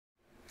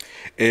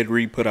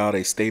edreed put out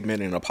a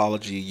statement and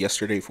apology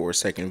yesterday for a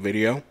second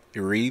video.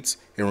 It reads,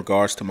 "In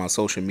regards to my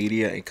social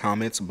media and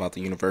comments about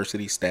the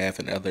university, staff,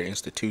 and other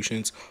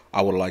institutions,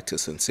 I would like to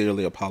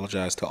sincerely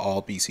apologize to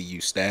all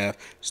BCU staff,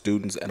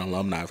 students, and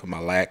alumni for my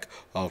lack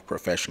of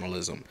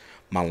professionalism.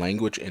 My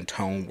language and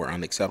tone were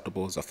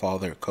unacceptable as a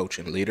father, coach,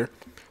 and leader.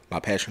 My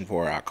passion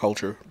for our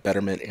culture,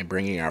 betterment, and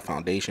bringing our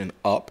foundation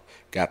up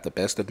got the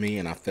best of me,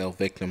 and I fell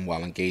victim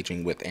while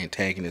engaging with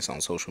antagonists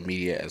on social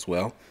media as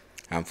well.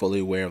 I'm fully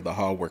aware of the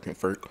hardworking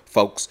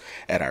folks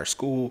at our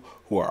school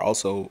who are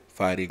also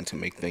fighting to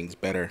make things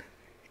better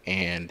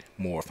and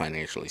more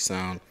financially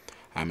sound.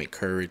 I'm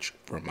encouraged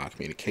from my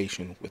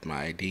communication with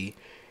my ID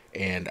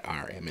and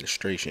our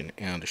administration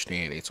and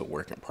understand it's a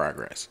work in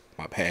progress.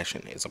 My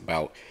passion is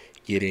about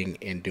getting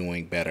and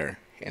doing better,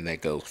 and that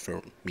goes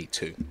for me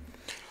too."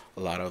 A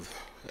lot of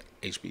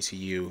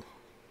HBCU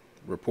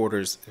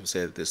reporters have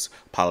said this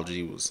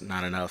apology was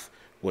not enough.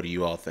 What do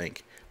you all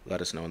think?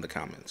 Let us know in the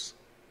comments.